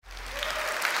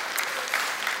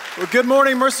Well, good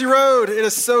morning, Mercy Road. It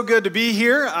is so good to be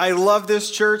here. I love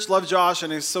this church, love Josh,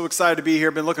 and I'm so excited to be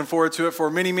here. Been looking forward to it for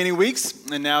many, many weeks,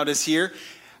 and now it is here.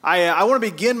 I want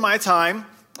to begin my time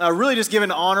really just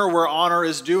giving honor where honor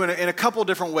is due in a couple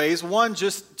different ways. One,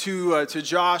 just to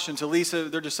Josh and to Lisa.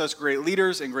 They're just such great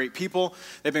leaders and great people.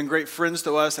 They've been great friends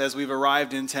to us as we've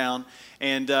arrived in town.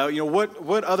 And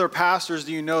what other pastors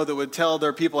do you know that would tell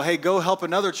their people, hey, go help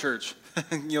another church?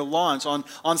 Launch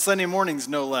on Sunday mornings,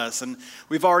 no less. And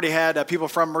we've already had people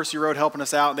from Mercy Road helping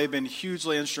us out. They've been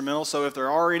hugely instrumental. So if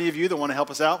there are any of you that want to help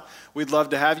us out, we'd love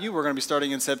to have you. We're going to be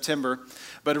starting in September.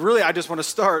 But really, I just want to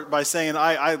start by saying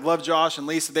I love Josh and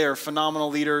Lisa. They are phenomenal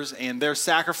leaders, and their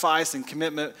sacrifice and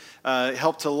commitment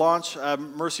helped to launch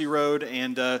Mercy Road.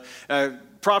 And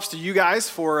props to you guys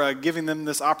for giving them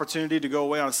this opportunity to go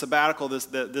away on a sabbatical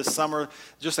this summer.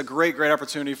 Just a great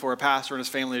opportunity for a pastor and his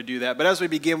family to do that. But as we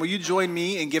begin, will you join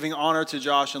me in giving honor to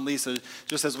Josh and Lisa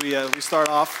just as we start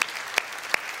off?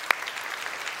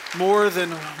 More than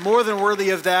worthy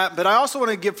of that. But I also want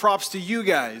to give props to you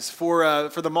guys for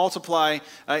the Multiply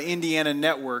Indiana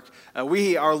Network.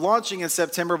 We are launching in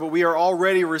September, but we are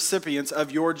already recipients of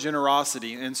your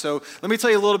generosity. And so let me tell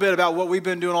you a little bit about what we've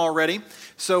been doing already.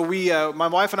 So my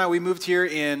wife and I, we moved here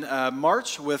in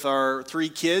March with our 3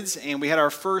 kids, and we had our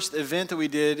first event that we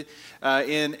did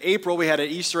in April. We had an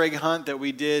Easter egg hunt that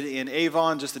we did in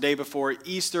Avon just the day before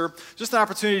Easter. Just an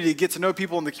opportunity to get to know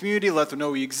people in the community, let them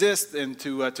know we exist, and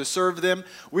to serve them.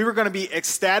 We were going to be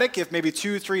ecstatic if maybe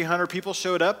 200-300 people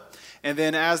showed up. And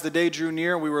then as the day drew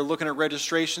near, we were looking at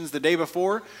registrations the day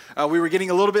before. We were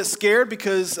getting a little bit scared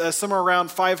because somewhere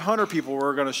around 500 people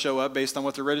were going to show up based on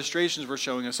what the registrations were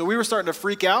showing us. So we were starting to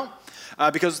freak out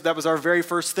because that was our very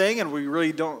first thing, and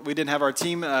we didn't have our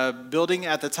team building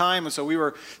at the time. And so we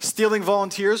were stealing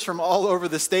volunteers from all over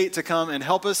the state to come and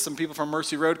help us. Some people from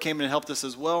Mercy Road came in and helped us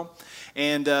as well.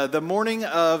 And the morning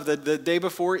of the day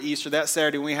before Easter, that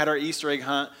Saturday, when we had our Easter egg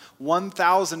hunt,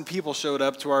 1,000 people showed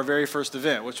up to our very first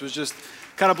event, which was just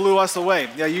kind of blew us away.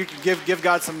 Yeah, you can give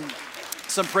God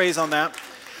some praise on that.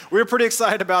 We were pretty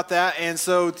excited about that, and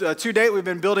so to date, we've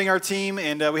been building our team,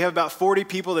 and we have about 40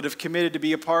 people that have committed to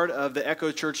be a part of the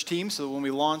Echo Church team. So when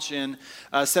we launch in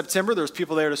September, there's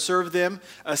people there to serve them.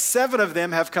 7 of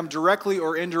them have come directly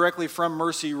or indirectly from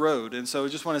Mercy Road, and so I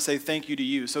just want to say thank you to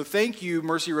you. So thank you,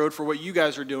 Mercy Road, for what you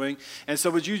guys are doing, and so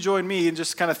would you join me in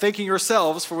just kind of thanking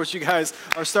yourselves for what you guys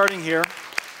are starting here.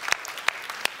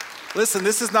 Listen,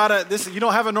 you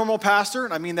don't have a normal pastor,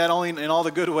 and I mean that only in all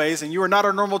the good ways, and you are not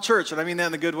a normal church, and I mean that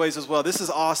in the good ways as well. This is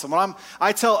awesome.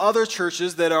 I tell other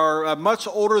churches that are much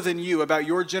older than you about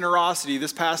your generosity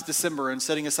this past December and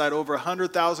setting aside over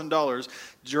 $100,000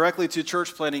 directly to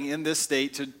church planting in this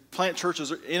state to plant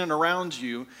churches in and around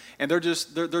you, and their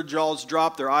jaws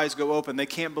drop, their eyes go open. They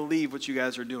can't believe what you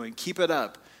guys are doing. Keep it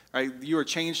up. Right, you are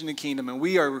changing the kingdom, and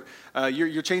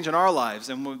you're changing our lives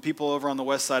and people over on the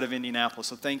west side of Indianapolis.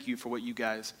 So thank you for what you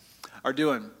guys are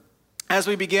doing. As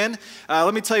we begin,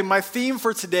 let me tell you, my theme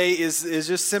for today is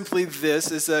just simply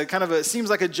this. It's it seems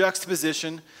like a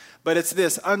juxtaposition, but it's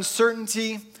this: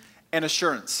 uncertainty and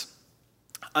assurance.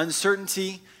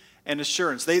 Uncertainty and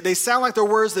assurance. They sound like they're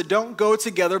words that don't go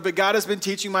together, but God has been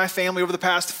teaching my family over the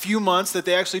past few months that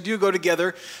they actually do go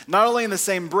together, not only in the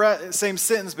same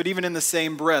sentence, but even in the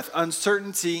same breath.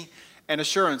 Uncertainty and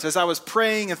assurance. As I was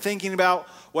praying and thinking about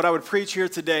what I would preach here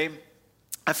today,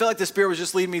 I felt like the Spirit was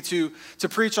just leading me to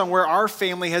preach on where our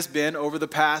family has been over the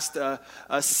past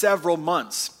several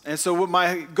months. And so what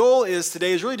my goal is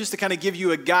today is really just to kind of give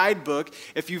you a guidebook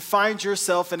if you find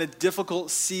yourself in a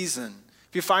difficult season.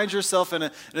 If you find yourself in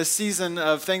a season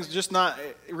of things just not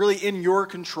really in your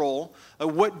control,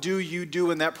 what do you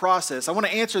do in that process? I want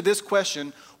to answer this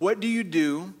question: what do you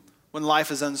do when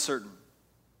life is uncertain?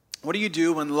 What do you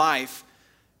do when life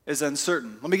is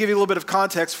uncertain? Let me give you a little bit of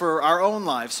context for our own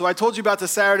lives. So I told you about the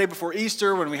Saturday before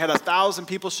Easter when we had 1,000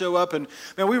 people show up, and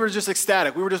man, we were just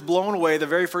ecstatic. We were just blown away. The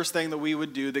very first thing that we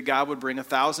would do, that God would bring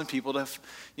 1,000 people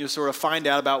to sort of find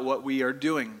out about what we are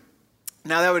doing.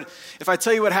 Now if I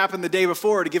tell you what happened the day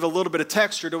before, to give a little bit of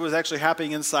texture to what was actually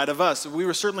happening inside of us. So we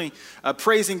were certainly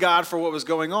praising God for what was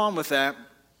going on with that.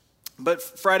 But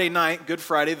Friday night, Good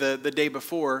Friday, the day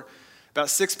before, about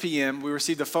 6 p.m., we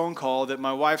received a phone call that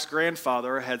my wife's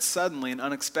grandfather had suddenly and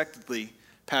unexpectedly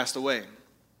passed away.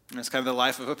 And it's kind of the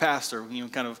life of a pastor,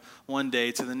 kind of one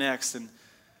day to the next. And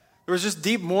there was just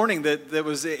deep mourning that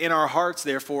was in our hearts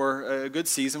there for a good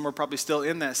season. We're probably still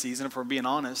in that season, if we're being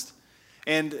honest.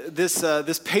 And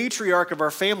this patriarch of our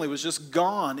family was just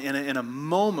gone in a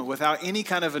moment without any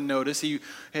kind of a notice.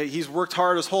 He's worked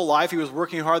hard his whole life. He was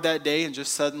working hard that day and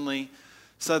just suddenly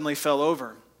fell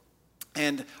over.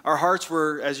 And our hearts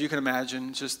were, as you can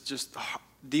imagine, just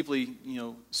deeply,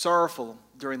 sorrowful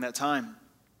during that time.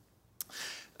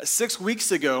 6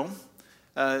 weeks ago,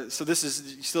 so this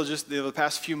is still just the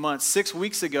past few months, 6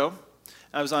 weeks ago,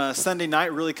 I was on a Sunday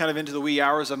night, really kind of into the wee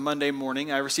hours of Monday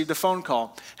morning. I received a phone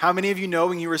call. How many of you know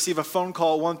when you receive a phone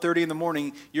call at 1:30 in the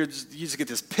morning, you just get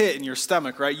this pit in your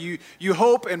stomach, right? You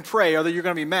hope and pray, or that you're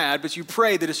going to be mad, but you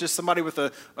pray that it's just somebody with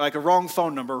a wrong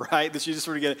phone number, right? That you just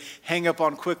sort of get hang up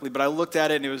on quickly. But I looked at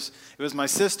it, and it was my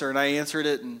sister, and I answered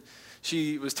it, and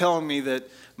she was telling me that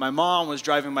my mom was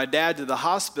driving my dad to the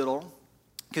hospital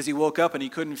because he woke up and he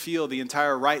couldn't feel the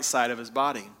entire right side of his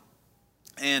body.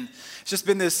 And it's just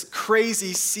been this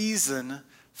crazy season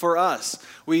for us.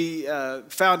 We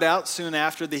found out soon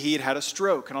after that he had a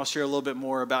stroke, and I'll share a little bit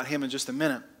more about him in just a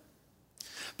minute.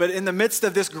 But in the midst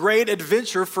of this great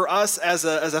adventure for us as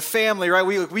a family, right,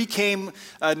 we came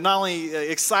not only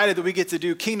excited that we get to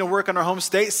do kingdom work in our home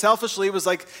state, selfishly it was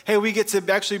like, hey, we get to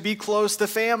actually be close to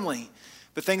family.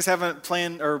 But things haven't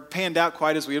panned out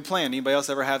quite as we had planned. Anybody else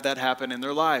ever have that happen in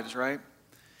their lives, right?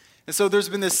 And so there's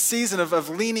been this season of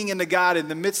leaning into God in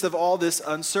the midst of all this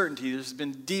uncertainty. There's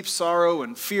been deep sorrow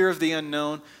and fear of the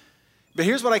unknown. But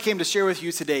here's what I came to share with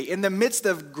you today. In the midst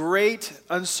of great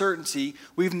uncertainty,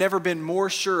 we've never been more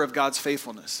sure of God's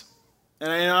faithfulness.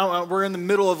 And we're in the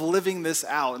middle of living this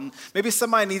out. And maybe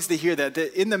somebody needs to hear that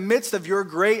in the midst of your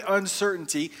great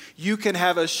uncertainty, you can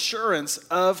have assurance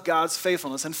of God's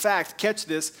faithfulness. In fact, catch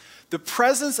this, the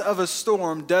presence of a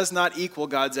storm does not equal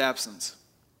God's absence.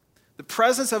 The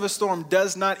presence of a storm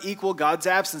does not equal God's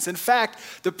absence. In fact,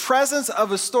 the presence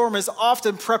of a storm is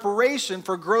often preparation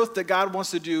for growth that God wants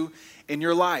to do in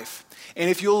your life. And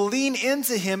if you'll lean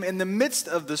into him in the midst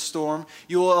of the storm,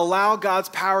 you will allow God's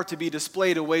power to be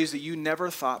displayed in ways that you never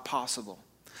thought possible.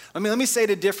 Let me say it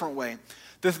a different way.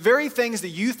 The very things that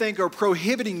you think are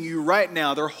prohibiting you right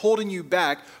now, they're holding you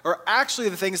back, are actually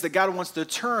the things that God wants to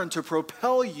turn to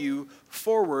propel you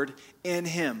forward in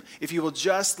him. If you will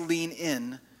just lean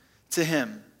in to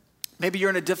him. Maybe you're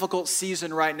in a difficult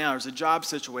season right now. There's a job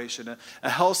situation, a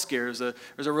health scare,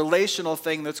 there's a relational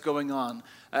thing that's going on.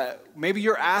 Maybe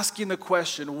you're asking the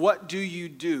question, what do you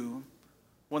do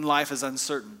when life is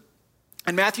uncertain?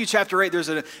 In Matthew chapter 8, there's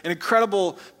an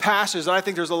incredible passage, and I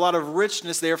think there's a lot of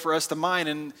richness there for us to mine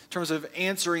in terms of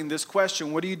answering this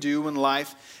question, what do you do when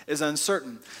life is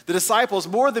uncertain? The disciples,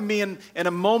 more than being in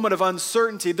a moment of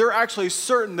uncertainty, they're actually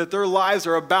certain that their lives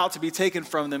are about to be taken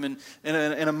from them in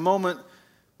a moment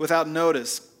without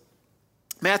notice.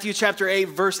 Matthew chapter 8,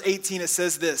 verse 18, it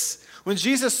says this, when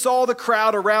Jesus saw the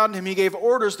crowd around him, he gave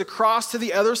orders to cross to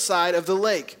the other side of the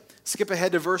lake. Skip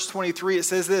ahead to verse 23. It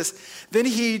says this, then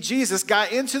Jesus,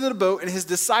 got into the boat and his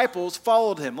disciples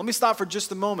followed him. Let me stop for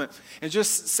just a moment and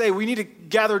just say we need to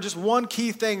gather just one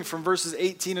key thing from verses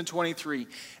 18 and 23.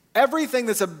 Everything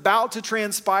that's about to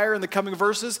transpire in the coming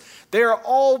verses, they are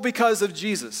all because of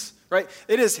Jesus, right?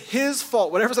 It is his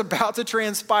fault. Whatever's about to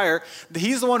transpire,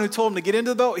 he's the one who told them to get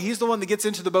into the boat. He's the one that gets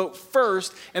into the boat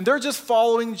first, and they're just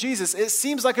following Jesus. It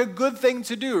seems like a good thing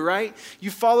to do, right?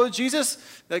 You follow Jesus,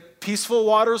 like peaceful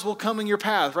waters will come in your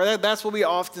path, right? That's what we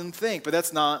often think, but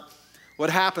that's not what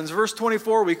happens. Verse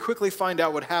 24, we quickly find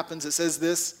out what happens. It says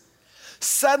this,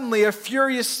 suddenly a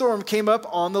furious storm came up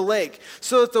on the lake,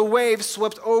 so that the waves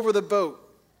swept over the boat.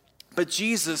 But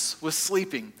Jesus was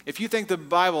sleeping. If you think the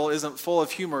Bible isn't full of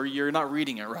humor, you're not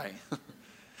reading it right.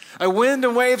 A wind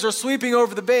and waves are sweeping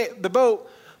over the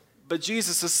boat, but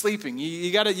Jesus is sleeping.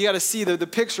 You got to see the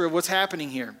picture of what's happening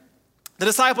here. The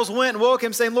disciples went and woke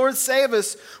him, saying, Lord, save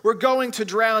us. We're going to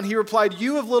drown. He replied,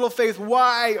 you of little faith,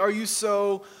 why are you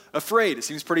so afraid? It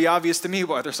seems pretty obvious to me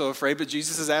why they're so afraid, but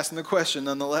Jesus is asking the question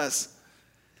nonetheless.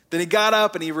 Then he got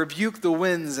up and he rebuked the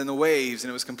winds and the waves, and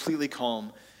it was completely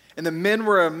calm. And the men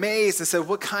were amazed and said,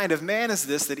 what kind of man is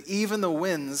this that even the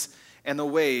winds and the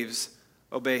waves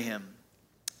obey him?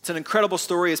 It's an incredible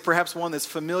story. It's perhaps one that's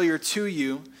familiar to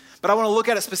you, but I want to look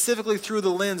at it specifically through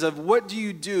the lens of what do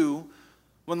you do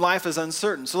when life is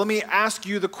uncertain? So let me ask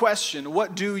you the question,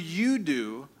 what do you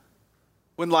do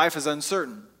when life is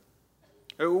uncertain?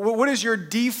 What is your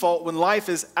default when life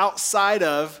is outside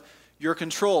of your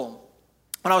control?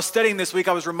 When I was studying this week,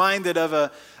 I was reminded of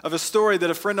a story that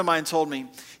a friend of mine told me.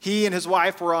 He and his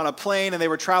wife were on a plane, and they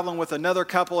were traveling with another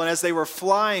couple, and as they were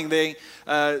flying, they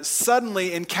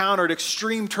suddenly encountered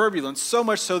extreme turbulence, so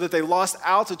much so that they lost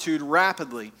altitude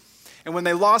rapidly. And when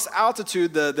they lost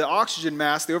altitude, the oxygen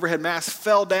mask, the overhead mask,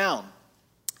 fell down.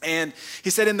 And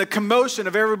he said in the commotion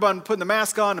of everyone putting the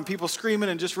mask on and people screaming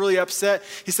and just really upset,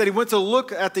 he said he went to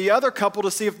look at the other couple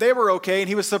to see if they were okay, and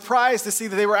he was surprised to see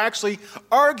that they were actually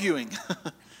arguing.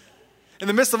 In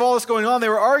the midst of all this going on, they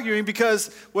were arguing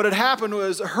because what had happened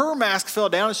was her mask fell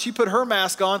down and she put her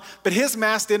mask on, but his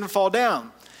mask didn't fall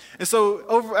down. And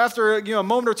so after a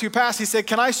moment or two passed, he said,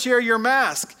 "Can I share your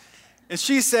mask?" And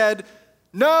she said,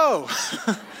 "No,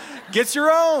 get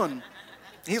your own."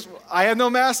 I had no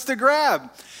mask to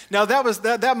grab. Now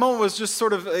that moment was just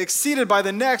sort of exceeded by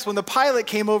the next when the pilot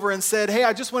came over and said, "Hey,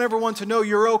 I just want everyone to know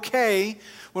you're okay.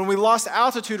 When we lost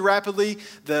altitude rapidly,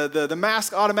 the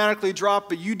mask automatically dropped,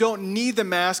 but you don't need the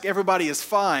mask. Everybody is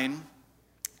fine."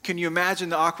 Can you imagine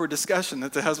the awkward discussion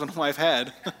that the husband and wife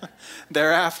had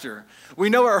thereafter? We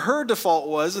know what her default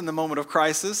was in the moment of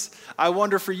crisis. I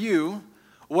wonder for you,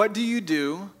 what do you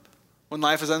do when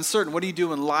life is uncertain? What do you do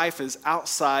when life is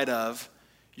outside of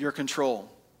your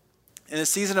control? In a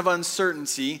season of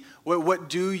uncertainty, what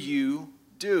do you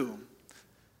do?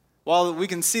 While we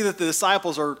can see that the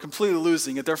disciples are completely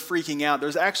losing it, they're freaking out,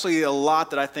 there's actually a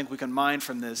lot that I think we can mine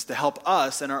from this to help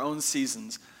us in our own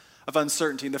seasons of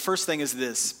uncertainty. And the first thing is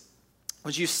this: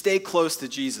 would you stay close to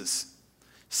Jesus?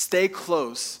 Stay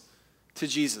close to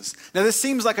Jesus. Now, this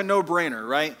seems like a no-brainer,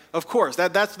 right? Of course,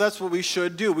 that's what we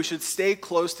should do. We should stay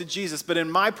close to Jesus. But in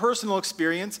my personal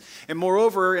experience, and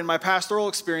moreover in my pastoral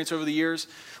experience over the years,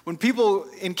 when people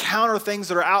encounter things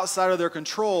that are outside of their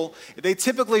control, they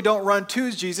typically don't run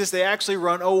to Jesus, they actually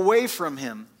run away from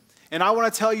him. And I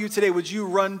want to tell you today, would you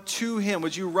run to him?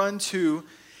 Would you run to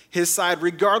his side?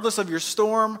 Regardless of your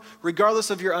storm, regardless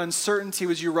of your uncertainty,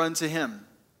 would you run to him?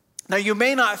 Now, you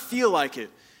may not feel like it.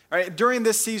 Right? During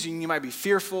this season, you might be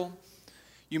fearful,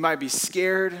 you might be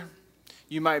scared,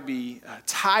 you might be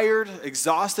tired,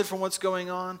 exhausted from what's going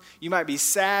on, you might be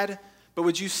sad, but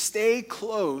would you stay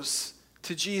close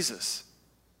to Jesus?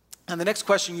 And the next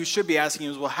question you should be asking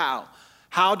is, well, how?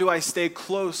 How do I stay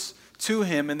close to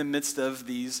him in the midst of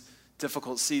these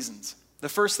difficult seasons? The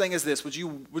first thing is this: would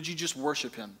you just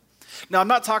worship him? Now, I'm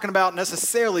not talking about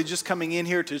necessarily just coming in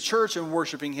here to church and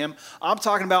worshiping him. I'm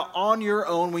talking about on your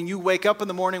own, when you wake up in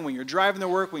the morning, when you're driving to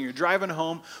work, when you're driving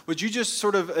home, would you just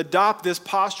sort of adopt this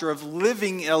posture of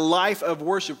living a life of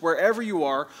worship wherever you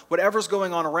are, whatever's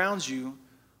going on around you,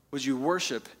 would you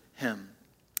worship him?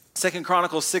 2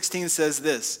 Chronicles 16 says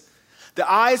this: "The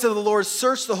eyes of the Lord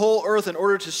search the whole earth in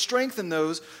order to strengthen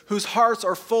those whose hearts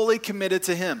are fully committed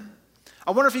to him." I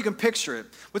wonder if you can picture it.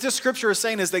 What this scripture is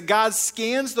saying is that God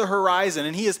scans the horizon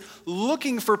and he is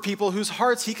looking for people whose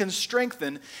hearts he can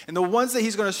strengthen. And the ones that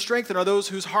he's going to strengthen are those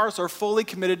whose hearts are fully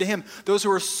committed to him, those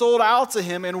who are sold out to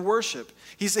him in worship.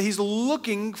 He's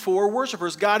looking for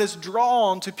worshipers. God is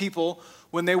drawn to people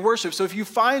when they worship. So if you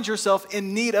find yourself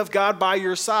in need of God by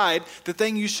your side, the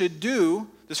thing you should do,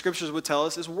 the scriptures would tell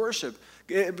us, is worship.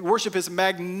 Worship is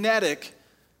magnetic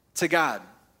to God.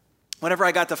 Whenever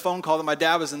I got the phone call that my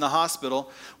dad was in the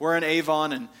hospital, we're in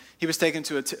Avon, and he was taken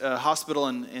to a hospital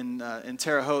in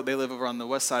Terre Haute. They live over on the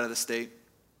west side of the state.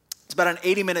 It's about an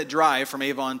 80-minute drive from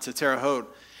Avon to Terre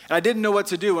Haute. And I didn't know what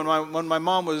to do. When my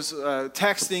mom was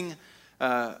texting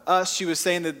us, she was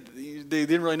saying that they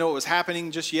didn't really know what was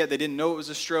happening just yet. They didn't know it was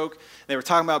a stroke. They were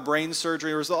talking about brain surgery.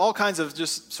 There was all kinds of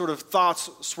just sort of thoughts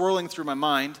swirling through my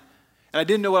mind. And I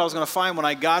didn't know what I was going to find when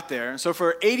I got there. And so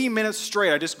for 80 minutes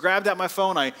straight, I just grabbed out my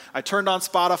phone, I turned on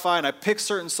Spotify, and I picked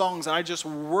certain songs, and I just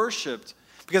worshiped.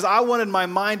 Because I wanted my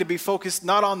mind to be focused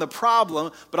not on the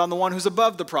problem, but on the one who's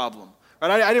above the problem.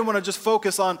 Right? I didn't want to just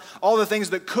focus on all the things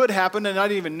that could happen and I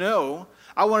didn't even know.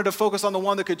 I wanted to focus on the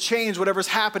one that could change whatever's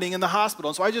happening in the hospital.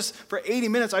 And so for 80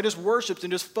 minutes, I just worshiped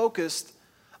and just focused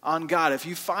on God. If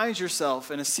you find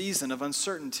yourself in a season of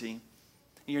uncertainty,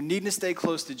 and you're needing to stay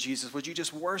close to Jesus, would you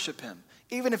just worship him?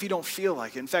 Even if you don't feel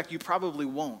like it. In fact, you probably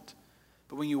won't.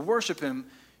 But when you worship him,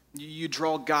 you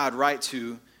draw God right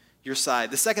to your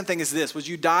side. The second thing is this: would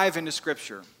you dive into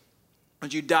Scripture?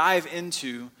 Would you dive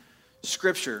into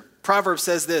Scripture? Proverbs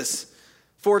says this,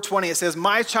 4:20, it says,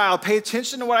 "My child, pay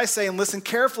attention to what I say and listen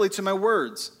carefully to my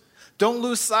words. Don't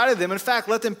lose sight of them. In fact,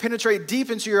 let them penetrate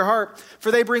deep into your heart, for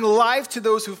they bring life to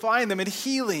those who find them and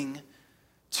healing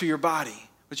to your body."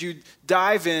 Would you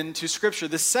dive into Scripture?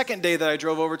 The second day that I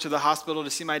drove over to the hospital to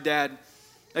see my dad,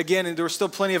 again, and there was still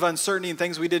plenty of uncertainty and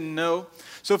things we didn't know.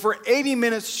 So for 80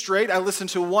 minutes straight, I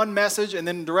listened to one message, and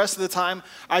then the rest of the time,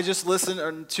 I just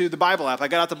listened to the Bible app. I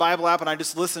got out the Bible app, and I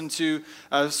just listened to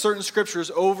certain scriptures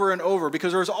over and over,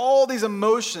 because there was all these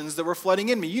emotions that were flooding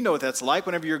in me. You know what that's like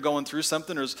whenever you're going through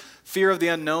something. There's fear of the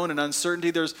unknown and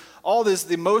uncertainty. There's all the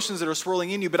emotions that are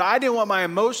swirling in you, but I didn't want my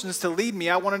emotions to lead me.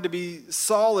 I wanted to be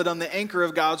solid on the anchor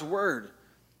of God's word.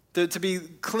 To be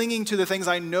clinging to the things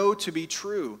I know to be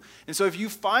true. And so if you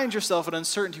find yourself in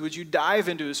uncertainty, would you dive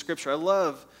into his scripture? I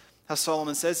love how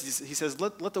Solomon says, he says,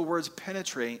 let the words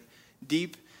penetrate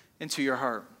deep into your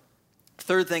heart.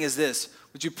 Third thing is this: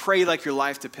 would you pray like your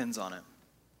life depends on it?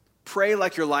 Pray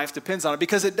like your life depends on it,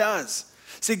 because it does.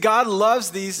 See, God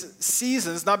loves these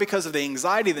seasons, not because of the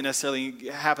anxiety that necessarily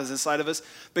happens inside of us,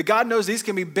 but God knows these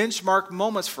can be benchmark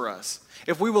moments for us.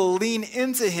 If we will lean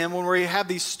into him when we have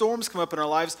these storms come up in our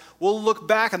lives, we'll look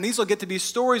back, and these will get to be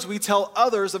stories we tell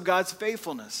others of God's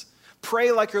faithfulness.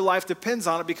 Pray like your life depends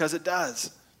on it, because it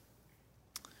does.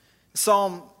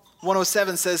 Psalm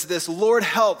 107 says this, "Lord,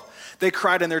 help," they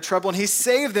cried in their trouble, and he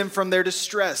saved them from their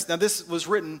distress. Now, this was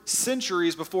written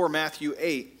centuries before Matthew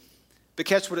 8. But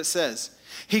catch what it says.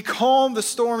 He calmed the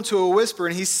storm to a whisper,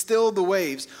 and he stilled the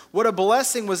waves. What a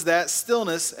blessing was that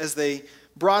stillness as he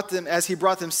brought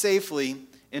them safely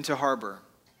into harbor.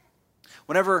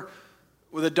 Whenever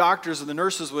the doctors or the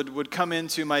nurses would come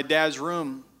into my dad's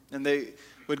room and they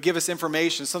would give us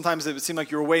information, sometimes it would seem like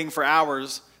you were waiting for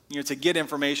hours, to get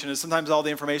information, and sometimes all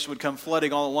the information would come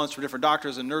flooding all at once from different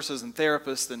doctors and nurses and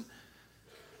therapists, and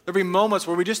there'd be moments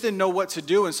where we just didn't know what to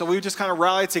do, and so we would just kind of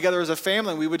rally together as a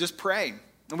family, and we would just pray.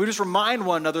 And we just remind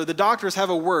one another, the doctors have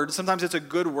a word, sometimes it's a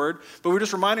good word, but we're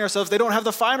just reminding ourselves they don't have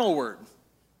the final word,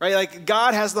 right? Like,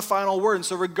 God has the final word, and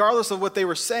so regardless of what they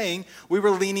were saying, we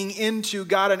were leaning into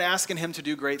God and asking him to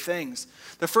do great things.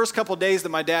 The first couple days that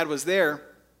my dad was there,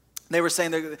 they were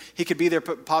saying that he could be there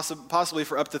possibly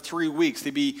for up to 3 weeks.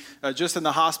 He'd be just in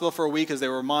the hospital for a week as they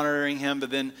were monitoring him, but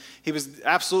then he was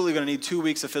absolutely going to need 2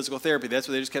 weeks of physical therapy. That's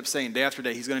what they just kept saying day after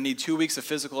day. He's going to need 2 weeks of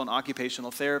physical and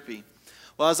occupational therapy.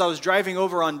 Well, as I was driving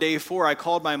over on day 4, I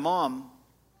called my mom,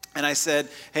 and I said,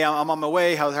 "Hey, I'm on my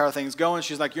way. How are things going?"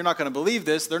 She's like, "You're not going to believe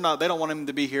this. They don't want him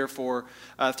to be here for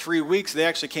 3 weeks. They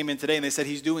actually came in today, and they said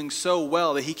he's doing so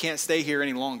well that he can't stay here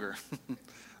any longer."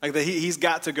 Like that he's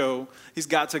got to go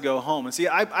home. And see,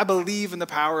 I believe in the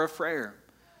power of prayer.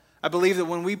 I believe that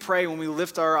when we pray, when we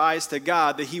lift our eyes to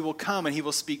God, that he will come and he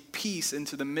will speak peace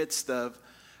into the midst of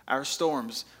our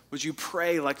storms. Would you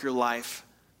pray like your life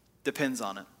depends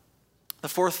on it? The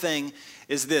fourth thing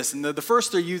is this. And the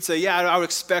first three, you'd say, yeah, I would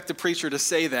expect a preacher to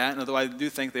say that, and although I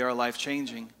do think they are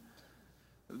life-changing.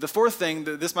 The fourth thing,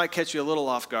 this might catch you a little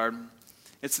off guard,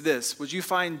 it's this. Would you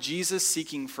find Jesus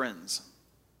seeking friends?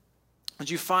 Would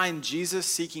you find Jesus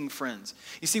seeking friends?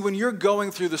 You see, when you're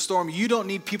going through the storm, you don't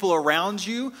need people around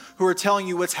you who are telling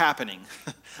you what's happening.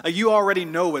 You already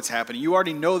know what's happening. You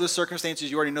already know the circumstances.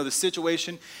 You already know the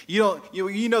situation. You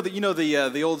know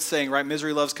the old saying, right?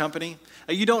 Misery loves company.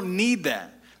 You don't need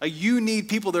that. You need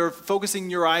people that are focusing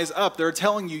your eyes up. They're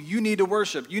telling you, you need to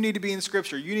worship. You need to be in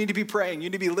Scripture. You need to be praying. You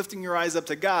need to be lifting your eyes up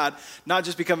to God, not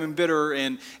just becoming bitter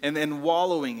and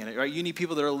wallowing in it, right? You need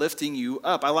people that are lifting you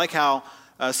up. I like how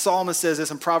Solomon says this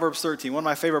in Proverbs 13, one of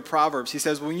my favorite Proverbs. He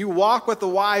says, when you walk with the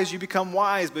wise, you become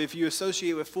wise, but if you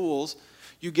associate with fools,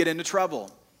 you get into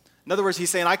trouble. In other words, he's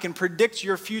saying, I can predict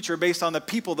your future based on the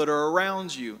people that are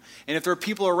around you. And if there are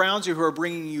people around you who are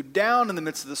bringing you down in the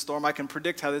midst of the storm, I can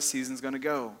predict how this season's going to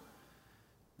go.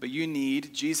 But you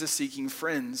need Jesus-seeking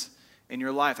friends in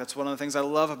your life. That's one of the things I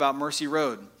love about Mercy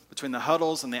Road. Between the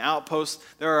huddles and the outposts,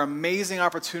 there are amazing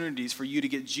opportunities for you to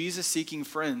get Jesus-seeking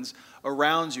friends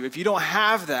around you. If you don't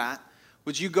have that,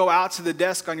 would you go out to the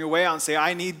desk on your way out and say,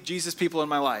 I need Jesus people in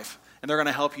my life, and they're going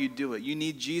to help you do it. You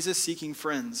need Jesus-seeking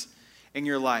friends in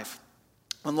your life.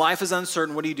 When life is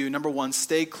uncertain, what do? Number one,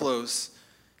 stay close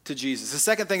to Jesus. The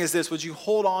second thing is this, would you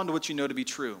hold on to what you know to be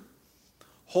true?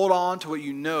 Hold on to what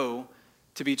you know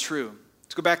to be true.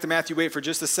 Let's go back to Matthew 8 for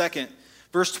just a second.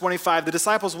 Verse 25, the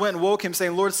disciples went and woke him,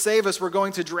 saying, Lord, save us, we're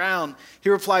going to drown. He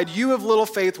replied, you have little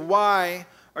faith, why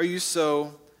are you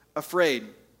so afraid?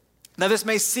 Now, this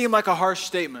may seem like a harsh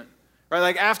statement, right?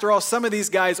 Like, after all, some of these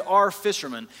guys are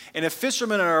fishermen. And if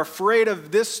fishermen are afraid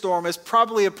of this storm, it's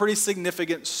probably a pretty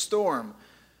significant storm.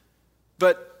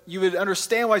 But you would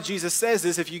understand why Jesus says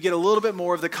this if you get a little bit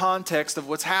more of the context of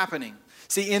what's happening.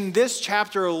 See, in this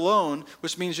chapter alone,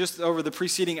 which means just over the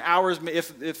preceding hours,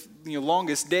 if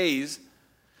longest days,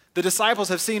 the disciples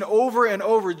have seen over and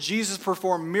over Jesus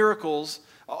perform miracles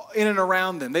in and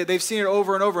around them. They've seen it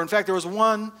over and over. In fact, there was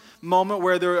one moment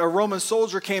where a Roman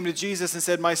soldier came to Jesus and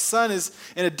said, my son is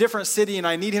in a different city and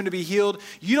I need him to be healed.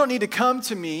 You don't need to come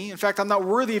to me. In fact, I'm not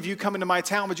worthy of you coming to my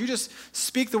town, but you just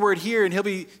speak the word here and he'll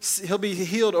be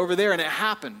healed over there. And it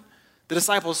happened. The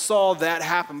disciples saw that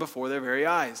happen before their very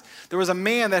eyes. There was a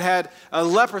man that had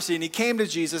leprosy, and he came to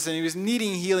Jesus, and he was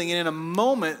needing healing, and in a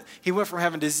moment, he went from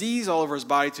having disease all over his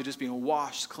body to just being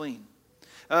washed clean.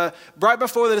 Right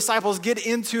before the disciples get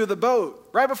into the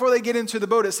boat,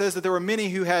 it says that there were many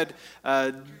who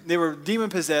they were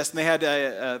demon-possessed, and they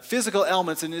had physical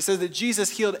ailments, and it says that Jesus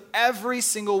healed every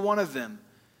single one of them.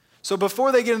 So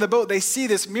before they get in the boat, they see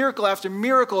this miracle after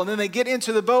miracle, and then they get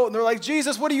into the boat, and they're like,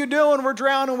 Jesus, what are you doing? We're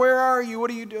drowning. Where are you? What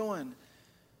are you doing?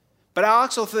 But I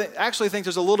actually think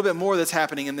there's a little bit more that's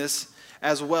happening in this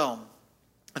as well.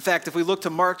 In fact, if we look to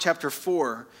Mark chapter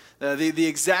 4, the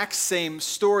exact same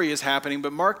story is happening,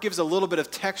 but Mark gives a little bit of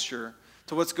texture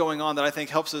to what's going on that I think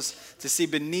helps us to see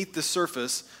beneath the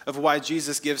surface of why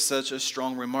Jesus gives such a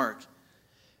strong remark.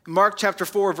 In Mark chapter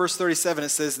 4, verse 37, it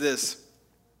says this,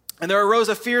 "And there arose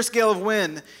a fierce gale of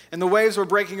wind, and the waves were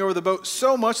breaking over the boat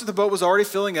so much that the boat was already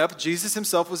filling up. Jesus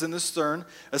himself was in the stern,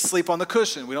 asleep on the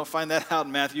cushion." We don't find that out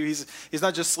in Matthew. He's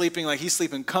not just sleeping like he's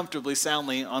sleeping comfortably,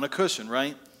 soundly on a cushion,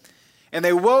 right? "And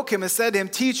they woke him and said to him,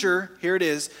 'Teacher,'" here it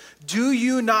is, "do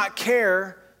you not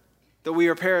care that we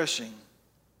are perishing?'"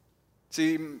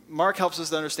 See, Mark helps us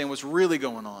to understand what's really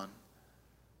going on.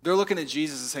 They're looking at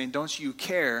Jesus and saying, "Don't you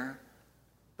care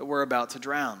that we're about to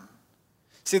drown?"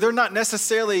 See, they're not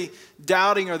necessarily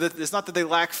doubting, or that it's not that they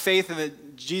lack faith and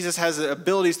that Jesus has the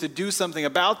abilities to do something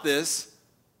about this.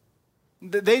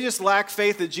 They just lack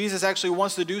faith that Jesus actually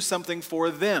wants to do something for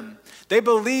them. They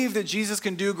believe that Jesus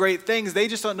can do great things. They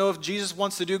just don't know if Jesus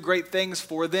wants to do great things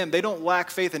for them. They don't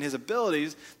lack faith in his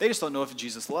abilities. They just don't know if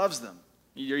Jesus loves them.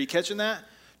 Are you catching that?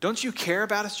 Don't you care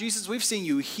about us, Jesus? We've seen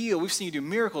you heal. We've seen you do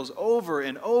miracles over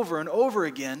and over and over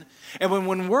again. And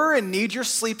when we're in need, you're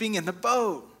sleeping in the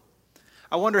boat.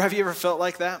 I wonder, have you ever felt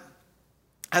like that?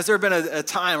 Has there been a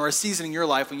time or a season in your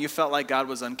life when you felt like God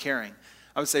was uncaring?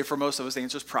 I would say for most of us, the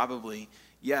answer is probably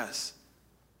yes.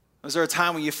 Was there a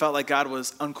time when you felt like God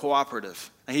was uncooperative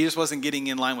and he just wasn't getting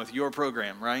in line with your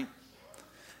program, right?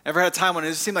 Ever had a time when it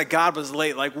just seemed like God was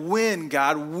late? Like, when,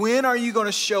 God, when are you going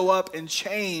to show up and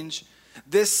change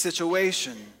this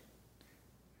situation?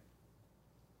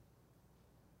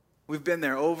 We've been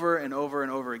there over and over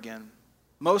and over again.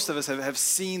 Most of us have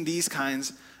seen these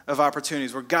kinds of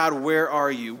opportunities where, God, where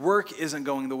are you? Work isn't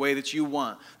going the way that you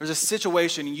want. There's a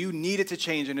situation you need it to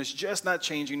change, and it's just not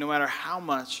changing no matter how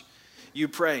much you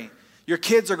pray. Your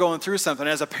kids are going through something.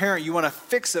 As a parent, you want to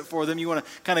fix it for them. You want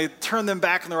to kind of turn them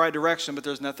back in the right direction, but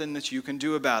there's nothing that you can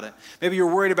do about it. Maybe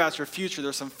you're worried about your future.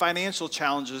 There's some financial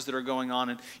challenges that are going on,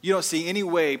 and you don't see any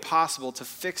way possible to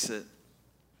fix it.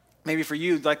 Maybe for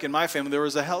you, like in my family, there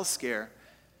was a health scare.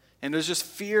 And there's just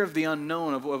fear of the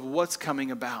unknown, of what's coming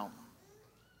about.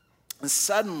 And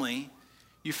suddenly,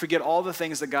 you forget all the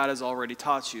things that God has already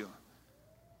taught you.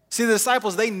 See, the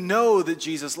disciples, they know that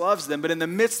Jesus loves them, but in the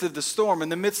midst of the storm, in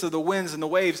the midst of the winds and the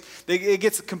waves, it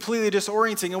gets completely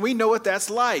disorienting, and we know what that's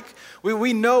like.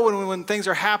 We know when things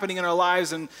are happening in our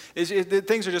lives and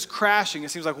things are just crashing.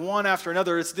 It seems like one after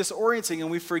another. It's disorienting,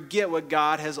 and we forget what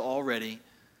God has already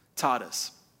taught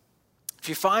us. If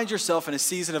you find yourself in a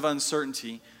season of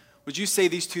uncertainty, would you say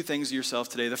these two things to yourself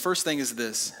today? The first thing is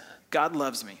this: God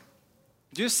loves me.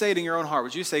 Would you just say it in your own heart?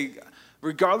 Would you say,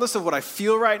 regardless of what I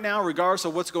feel right now, regardless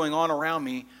of what's going on around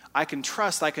me, I can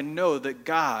trust, I can know that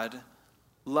God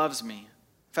loves me.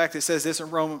 In fact, it says this in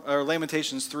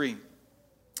Lamentations 3.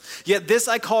 "Yet this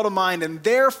I call to mind, and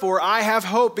therefore I have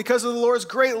hope. Because of the Lord's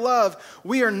great love,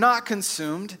 we are not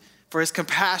consumed, for his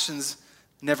compassions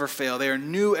never fail. They are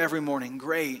new every morning.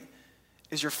 Great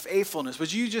is your faithfulness."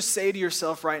 Would you just say to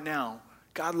yourself right now,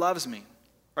 God loves me?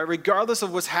 Right? Regardless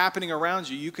of what's happening around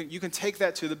you, you can take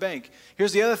that to the bank.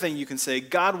 Here's the other thing you can say: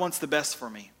 God wants the best for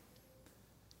me.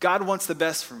 God wants the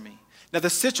best for me. Now, the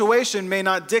situation may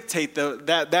not dictate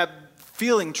that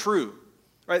feeling true.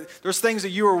 Right? There's things that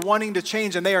you are wanting to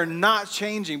change and they are not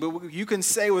changing, but you can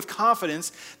say with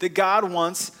confidence that God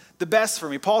wants the best for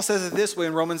me. Paul says it this way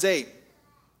in Romans 8.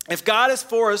 "If God is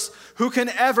for us, who can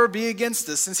ever be against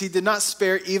us? Since he did not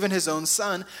spare even his own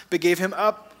son, but gave him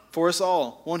up for us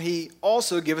all, won't he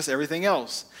also give us everything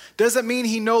else? Does it mean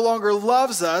he no longer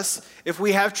loves us if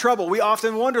we have trouble?" We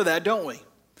often wonder that, don't we?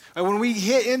 And when we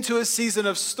hit into a season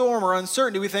of storm or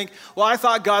uncertainty, we think, well, I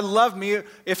thought God loved me.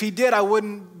 If he did, I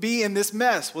wouldn't be in this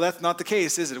mess. Well, that's not the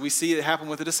case, is it? We see it happen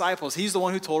with the disciples. He's the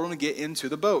one who told them to get into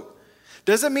the boat.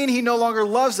 Does it mean he no longer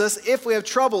loves us if we have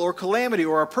trouble or calamity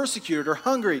or are persecuted or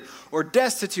hungry or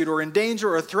destitute or in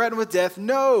danger or threatened with death?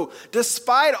 No.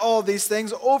 Despite all these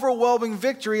things, overwhelming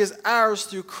victory is ours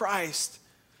through Christ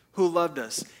who loved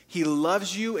us. He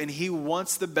loves you and he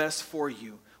wants the best for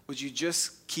you. Would you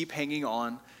just keep hanging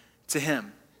on to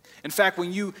him? In fact,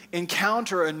 when you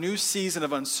encounter a new season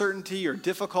of uncertainty or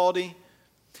difficulty,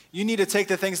 you need to take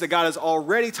the things that God has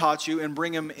already taught you and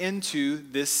bring them into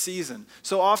this season.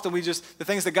 So often the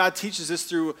things that God teaches us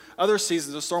through other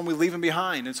seasons of storm, we leave them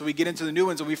behind. And so we get into the new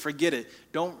ones and we forget it.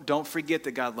 Don't forget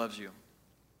that God loves you.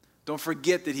 Don't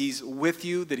forget that he's with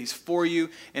you, that he's for you,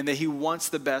 and that he wants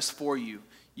the best for you.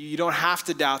 You don't have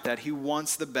to doubt that. He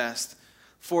wants the best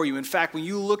for you. In fact, when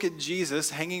you look at Jesus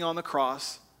hanging on the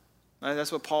cross, right,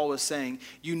 that's what Paul was saying,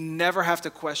 you never have to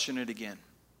question it again,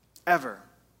 ever.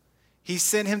 He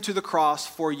sent him to the cross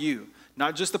for you,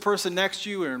 Not just the person next to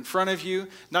you or in front of you,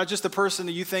 not just the person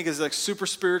that you think is like super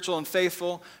spiritual and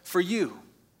faithful, for you.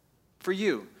 For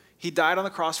you. He died on the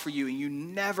cross for you, and you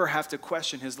never have to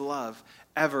question his love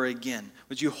ever again.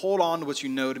 Would you hold on to what you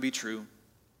know to be true?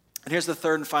 And here's the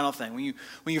third and final thing.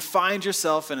 When you find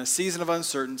yourself in a season of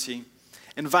uncertainty,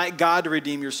 invite God to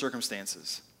redeem your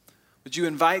circumstances. Would you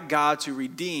invite God to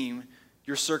redeem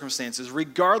your circumstances?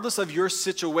 Regardless of your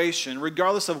situation,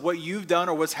 regardless of what you've done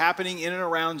or what's happening in and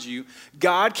around you,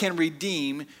 God can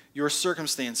redeem your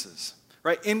circumstances.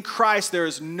 Right? In Christ, there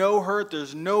is no hurt,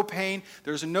 there's no pain,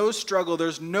 there's no struggle,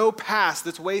 there's no past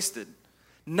that's wasted.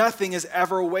 Nothing is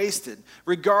ever wasted,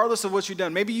 regardless of what you've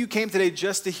done. Maybe you came today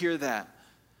just to hear that.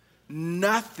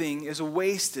 Nothing is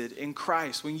wasted in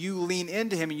Christ. When you lean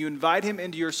into him and you invite him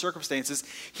into your circumstances,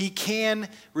 he can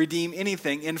redeem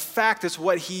anything. In fact, it's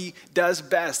what he does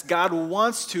best. God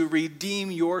wants to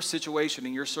redeem your situation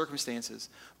and your circumstances.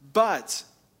 But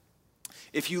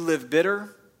if you live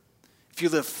bitter, if you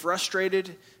live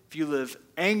frustrated, if you live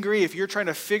angry, if you're trying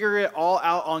to figure it all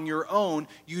out on your own,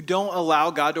 you don't allow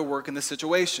God to work in the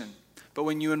situation. But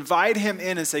when you invite him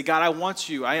in and say, God, I want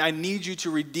you, I need you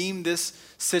to redeem this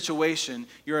situation,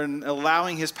 you're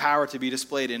allowing his power to be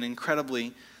displayed in an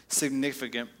incredibly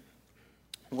significant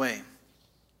way.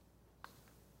 I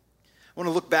want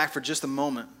to look back for just a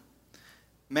moment.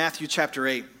 Matthew chapter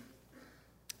 8.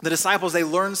 The disciples, they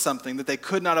learned something that they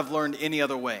could not have learned any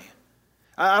other way.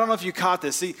 I don't know if you caught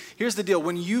this. See, here's the deal.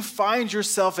 When you find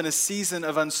yourself in a season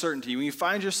of uncertainty, when you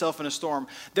find yourself in a storm,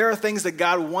 there are things that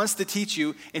God wants to teach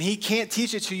you, and he can't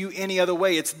teach it to you any other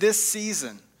way. It's this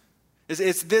season.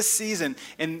 It's this season.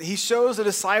 And he shows the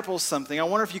disciples something. I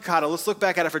wonder if you caught it. Let's look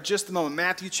back at it for just a moment.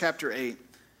 Matthew chapter 8,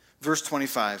 verse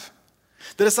 25.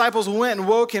 The disciples went and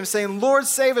woke him, saying, Lord,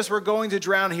 save us, we're going to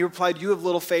drown. He replied, you have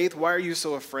little faith. Why are you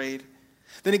so afraid?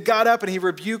 Then he got up and he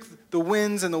rebuked the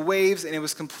winds and the waves, and it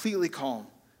was completely calm.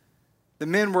 The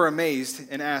men were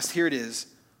amazed and asked, here it is,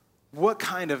 what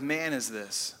kind of man is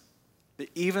this,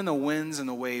 that even the winds and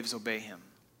the waves obey him?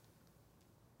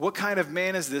 What kind of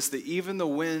man is this, that even the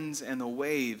winds and the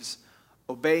waves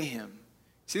obey him?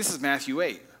 See, this is Matthew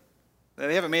 8.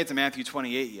 They haven't made it to Matthew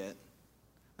 28 yet.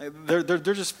 They're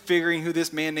just figuring who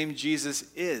this man named Jesus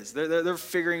is. They're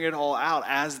figuring it all out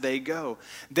as they go.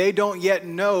 They don't yet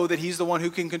know that he's the one who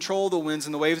can control the winds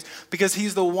and the waves because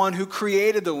he's the one who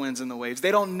created the winds and the waves. They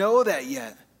don't know that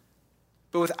yet.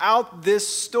 But without this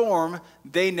storm,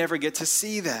 they never get to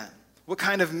see that. What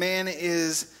kind of man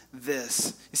is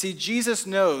this? You see, Jesus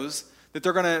knows that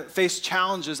they're going to face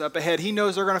challenges up ahead. He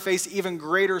knows they're going to face even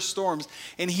greater storms.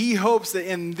 And he hopes that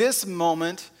in this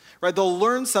moment, right, they'll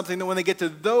learn something that when they get to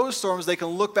those storms, they can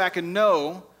look back and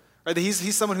know, right, that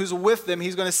he's someone who's with them.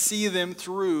 He's going to see them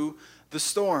through the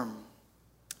storm.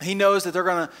 He knows that they're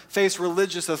going to face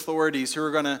religious authorities who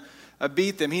are going to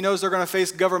beat them. He knows they're going to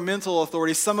face governmental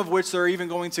authorities, some of which they're even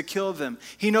going to kill them.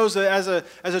 He knows that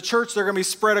as a church, they're going to be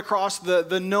spread across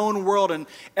the known world. And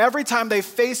every time they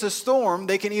face a storm,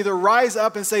 they can either rise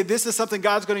up and say, this is something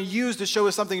God's going to use to show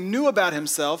us something new about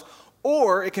himself,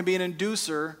 or it can be an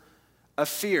inducer of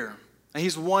fear. And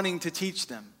he's wanting to teach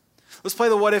them. Let's play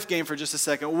the what if game for just a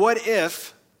second. What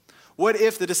if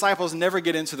the disciples never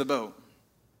get into the boat?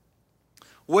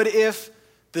 What if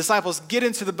the disciples get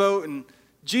into the boat and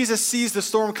Jesus sees the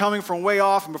storm coming from way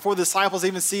off, and before the disciples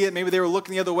even see it, maybe they were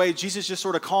looking the other way, Jesus just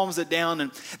sort of calms it down,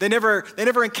 and they never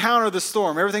encounter the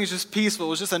storm. Everything's just peaceful. It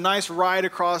was just a nice ride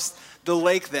across the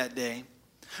lake that day.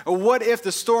 Or what if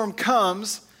the storm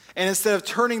comes, and instead of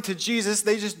turning to Jesus,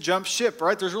 they just jump ship,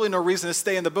 right? There's really no reason to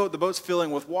stay in the boat. The boat's filling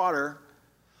with water.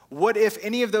 What if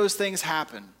any of those things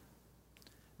happen?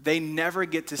 They never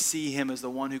get to see him as the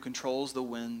one who controls the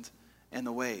wind and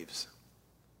the waves.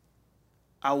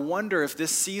 I wonder if this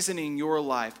season in your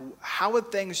life, how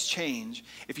would things change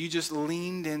if you just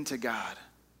leaned into God?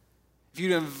 If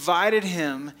you invited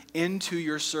him into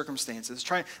your circumstances,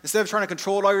 instead of trying to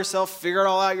control it all yourself, figure it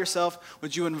all out yourself,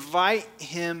 would you invite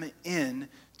him in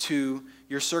to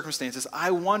your circumstances? I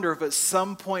wonder if at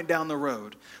some point down the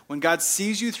road, when God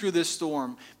sees you through this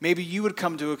storm, maybe you would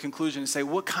come to a conclusion and say,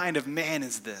 what kind of man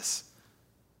is this?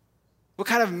 What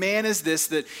kind of man is this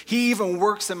that he even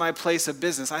works in my place of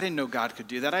business? I didn't know God could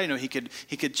do that. I didn't know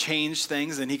he could change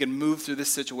things and he could move through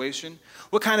this situation.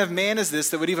 What kind of man is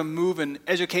this that would even move in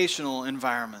educational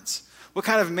environments? What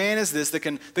kind of man is this that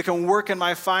can work in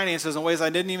my finances in ways I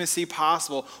didn't even see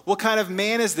possible? What kind of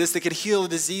man is this that could heal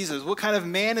diseases? What kind of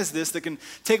man is this that can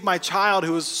take my child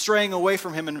who is straying away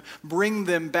from him and bring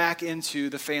them back into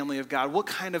the family of God? What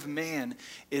kind of man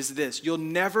is this? You'll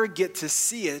never get to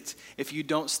see it if you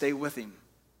don't stay with him.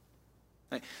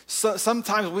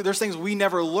 Sometimes there's things we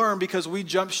never learn because we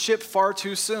jump ship far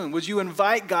too soon. Would you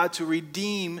invite God to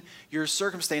redeem your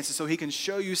circumstances so he can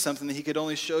show you something that he could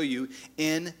only show you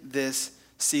in this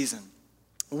season?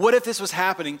 What if this was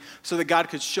happening so that God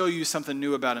could show you something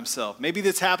new about himself? Maybe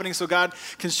that's happening so God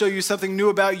can show you something new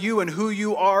about you and who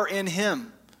you are in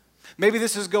him. Maybe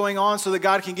this is going on so that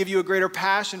God can give you a greater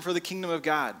passion for the kingdom of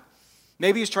God.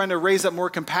 Maybe he's trying to raise up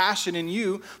more compassion in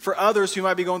you for others who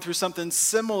might be going through something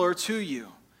similar to you.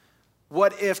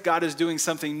 What if God is doing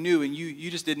something new and you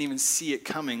just didn't even see it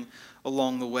coming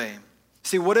along the way?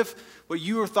 See, what if what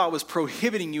you thought was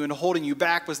prohibiting you and holding you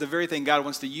back was the very thing God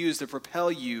wants to use to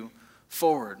propel you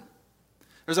forward?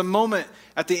 There's a moment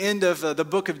at the end of the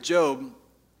book of Job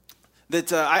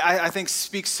that I think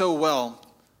speaks so well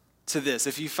to this,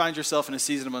 if you find yourself in a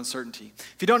season of uncertainty.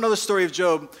 If you don't know the story of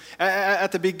Job,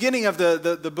 at the beginning of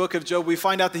the book of Job, we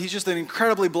find out that he's just an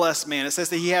incredibly blessed man. It says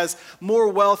that he has more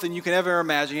wealth than you can ever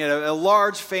imagine. He had a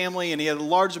large family, and he had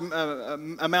large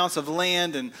amounts of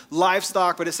land and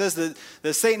livestock, but it says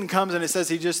that Satan comes, and it says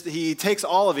he takes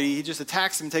all of it. He just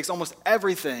attacks him, takes almost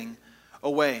everything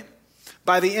away.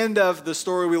 By the end of the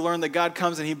story, we learn that God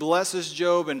comes and he blesses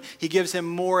Job, and he gives him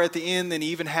more at the end than he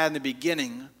even had in the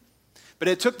beginning. But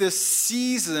it took this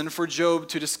season for Job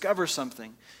to discover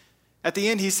something. At the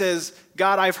end, he says,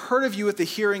 God, I've heard of you with the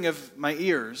hearing of my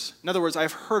ears. In other words,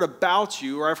 I've heard about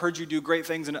you, or I've heard you do great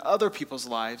things in other people's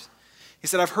lives. He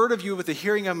said, I've heard of you with the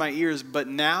hearing of my ears, but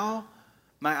now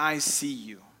my eyes see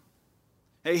you.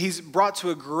 He's brought to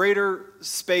a greater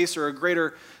space or a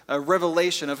greater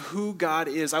revelation of who God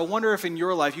is. I wonder if in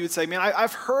your life you would say, man,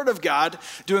 I've heard of God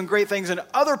doing great things in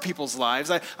other people's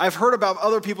lives. I've heard about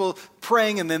other people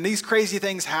praying and then these crazy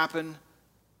things happen.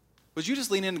 Would you just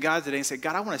lean into God today and say,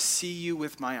 God, I want to see you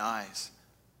with my eyes.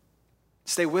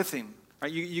 Stay with him.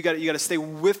 Right? You got to stay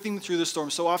with him through the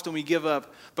storm. So often we give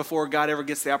up before God ever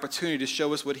gets the opportunity to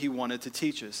show us what he wanted to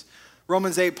teach us.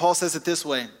 Romans 8, Paul says it this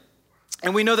way.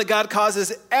 And we know that God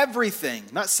causes everything,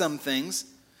 not some things,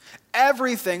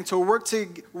 everything to work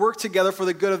together for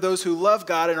the good of those who love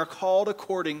God and are called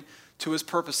according to his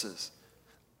purposes.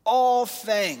 All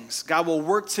things, God will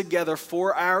work together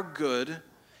for our good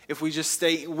if we just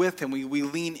stay with him. We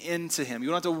lean into him. You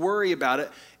don't have to worry about it.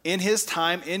 In his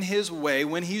time, in his way,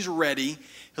 when he's ready,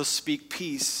 he'll speak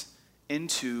peace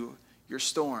into your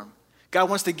storm. God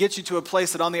wants to get you to a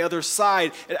place that on the other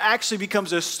side, it actually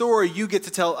becomes a story you get to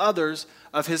tell others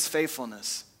of his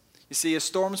faithfulness. You see, a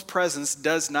storm's presence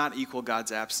does not equal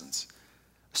God's absence.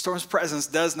 A storm's presence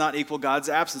does not equal God's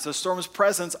absence. A storm's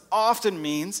presence often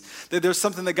means that there's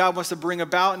something that God wants to bring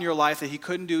about in your life that he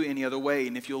couldn't do any other way.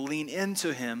 And if you'll lean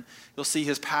into him, you'll see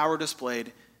his power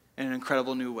displayed in an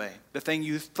incredible new way. The thing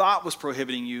you thought was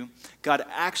prohibiting you, God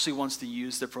actually wants to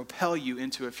use to propel you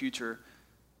into a future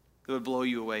that would blow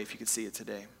you away if you could see it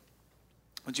today.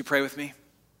 Would you pray with me?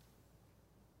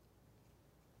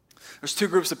 There's two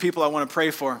groups of people I want to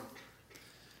pray for.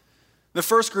 The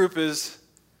first group is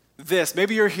this.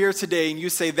 Maybe you're here today and you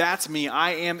say, that's me.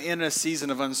 I am in a season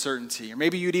of uncertainty. Or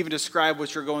maybe you'd even describe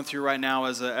what you're going through right now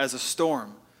as a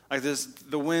storm. Like this,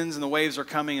 the winds and the waves are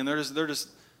coming and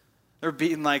they're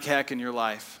beating like heck in your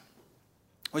life.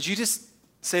 Would you just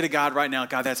say to God right now,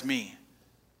 God, that's me.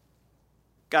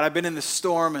 God, I've been in the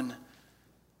storm, and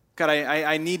God,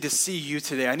 I need to see you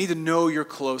today. I need to know you're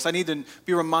close. I need to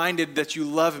be reminded that you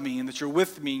love me and that you're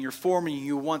with me and you're for me and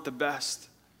you want the best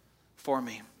for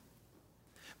me.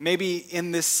 Maybe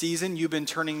in this season you've been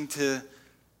turning to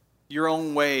your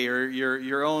own way or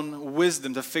your own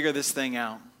wisdom to figure this thing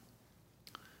out.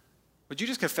 Would you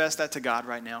just confess that to God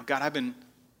right now? God, I've been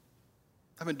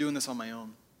doing this on my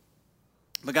own.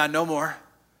 But God, no more.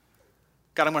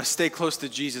 God, I'm going to stay close to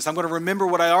Jesus. I'm going to remember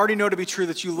what I already know to be true,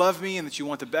 that you love me and that you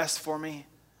want the best for me.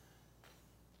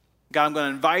 God, I'm going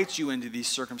to invite you into these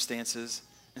circumstances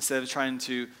instead of trying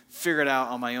to figure it out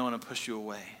on my own and push you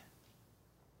away.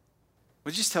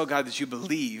 Would you just tell God that you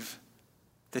believe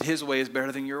that his way is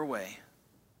better than your way?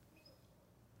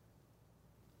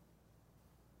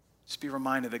 Just be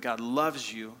reminded that God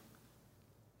loves you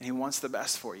and he wants the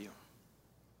best for you.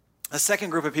 The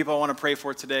second group of people I want to pray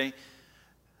for today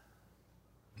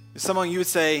is someone you would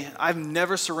say, I've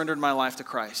never surrendered my life to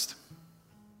Christ.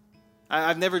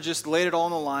 I've never just laid it all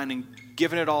on the line and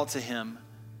given it all to him.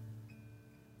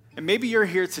 And maybe you're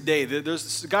here today.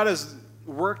 God has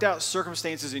worked out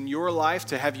circumstances in your life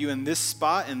to have you in this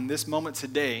spot, in this moment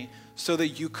today, so that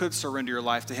you could surrender your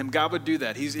life to him. God would do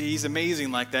that. He's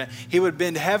amazing like that. He would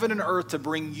bend heaven and earth to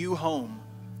bring you home.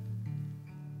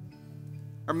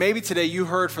 Or maybe today you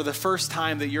heard for the first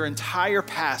time that your entire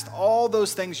past, all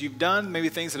those things you've done, maybe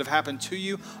things that have happened to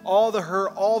you, all the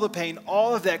hurt, all the pain,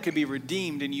 all of that could be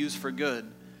redeemed and used for good.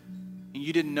 And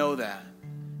you didn't know that.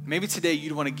 Maybe today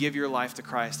you'd want to give your life to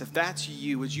Christ. If that's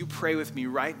you, would you pray with me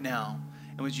right now?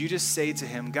 And would you just say to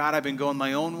him, God, I've been going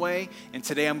my own way, and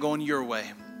today I'm going your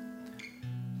way.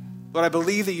 Lord, I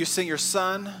believe that you sent your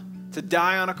son to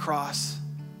die on a cross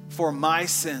for my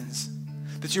sins,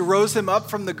 that you rose him up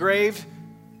from the grave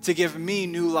to give me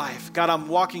new life. God, I'm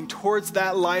walking towards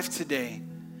that life today.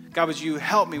 God, would you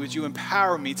help me? Would you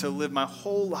empower me to live my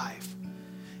whole life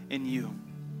in you?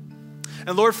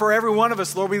 And Lord, for every one of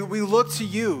us, Lord, we look to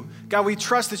you. God, we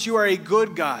trust that you are a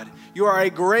good God. You are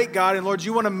a great God. And Lord,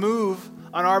 you want to move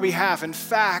on our behalf. In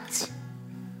fact,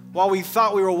 while we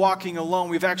thought we were walking alone,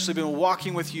 we've actually been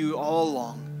walking with you all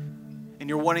along. And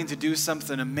you're wanting to do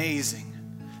something amazing.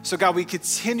 So God, we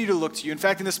continue to look to you. In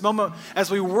fact, in this moment,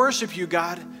 as we worship you,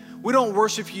 God, we don't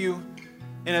worship you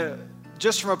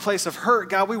just from a place of hurt.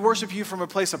 God, we worship you from a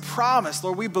place of promise.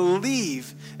 Lord, we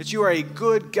believe that you are a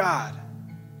good God.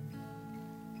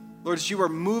 Lord, that you are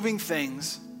moving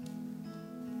things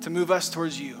to move us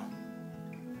towards you.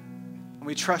 And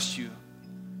we trust you.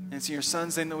 And it's in your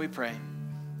son's name that we pray.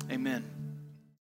 Amen.